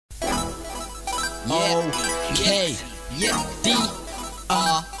S-W-K, yeah,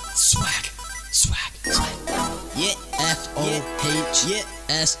 D-R, swag, swag, swag, yeah, F-O-H, yeah,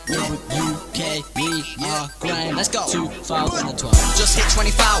 S-W-K, we are grind, let's go, 2012. Just hit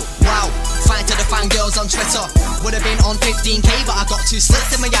 20,000, wow, fine to the fangirls on Twitter. Would've been on 15k, but I got 2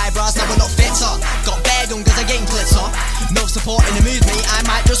 slits in my eyebrows, now we're not fitter. Got bare done cause I gained glitter. No support in the mood, mate, I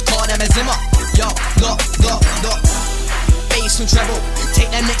might just call them a Zimmer. Yo, look, bass and treble,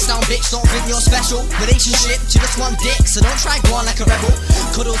 take them nicks down, bitch, don't think you're special. Relationship, you just want dick, so don't try go on like a rebel.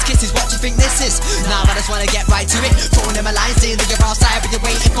 Cuddles, kisses, what do you think this is? Now I just wanna get right to it. Throwing them a line, saying that you're outside, but you're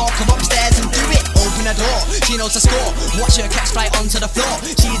waiting for, come upstairs and do it. Open the door, she knows the score. Watch her catch flight onto the floor.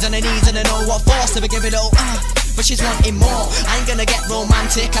 She's on her knees and I know what for, so we give it all, but she's wanting more. I ain't gonna get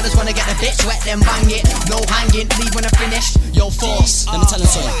romantic, I just wanna get the bitch wet, then bang it. No hanging, leave when I finish. Yo, force. Let me tell you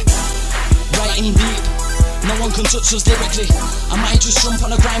something. Writing deep, no one can touch us lyrically. I might just jump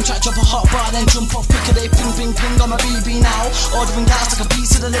on a grime track, drop a hot bar, then jump off Piccadilly. Ping, ping, ping on my BB now. Ordering gas like a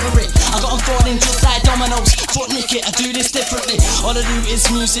pizza delivery. I got them falling just like dominoes. Fuck Nick it, I do this differently. All I do is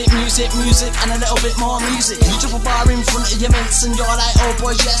music, music, music, and a little bit more music. You drop a bar in front of your mates and you're like, oh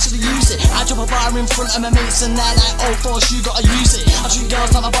boys, you actually use it. I drop a bar in front of my mates and they're like, oh force, you gotta use it. I treat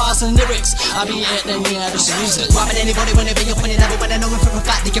girls like my bars and lyrics. I beat it, then yeah, just use it. Rapping anybody wanna be up on your level, when I know it for a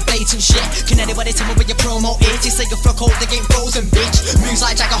fact that you're blatant shit. Can anybody tell me what your promo is? You say you're fuck out the game frozen, bitch. Moves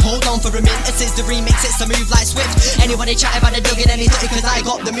like Jagger, hold on for a minute. This is the remix, it's the move like Swift. Anybody chat about the dug in any dirty, cause I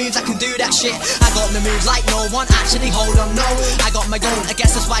got the moves, I can do that shit. I got the moves like no one, actually hold on, no. I got my own, I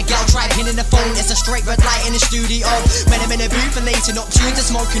guess that's why gal tried pinning the phone. It's a straight red light in the studio. When I'm in a booth and lating up tunes and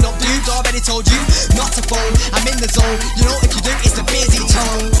smoking up dudes. Already told you not to phone, I'm in the zone. You know if you do, it's a busy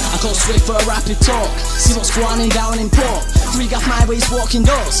tone. I call Swk for a rapid talk. See what's going down in port. 3 gaff my ways walking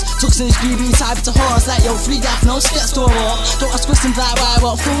doors. Tux in his BB type to horse. Like yo, 3 gaff no sketch store walk. Don't ask questions like why,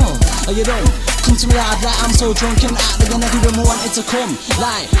 what for. Are you done? Come to me hard like I'm so drunk and acting and everyone wanted to come.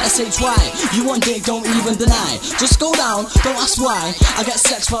 Like SHY, you want dick, don't even deny. Just go down, don't ask why. I get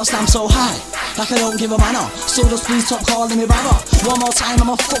sex whilst I'm so high. Like I don't give a manner. So just please stop calling me brother. One more time I'm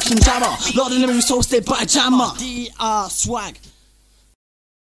a fucking jabber. Lord of the Moose hosted by Jammer. DR swag.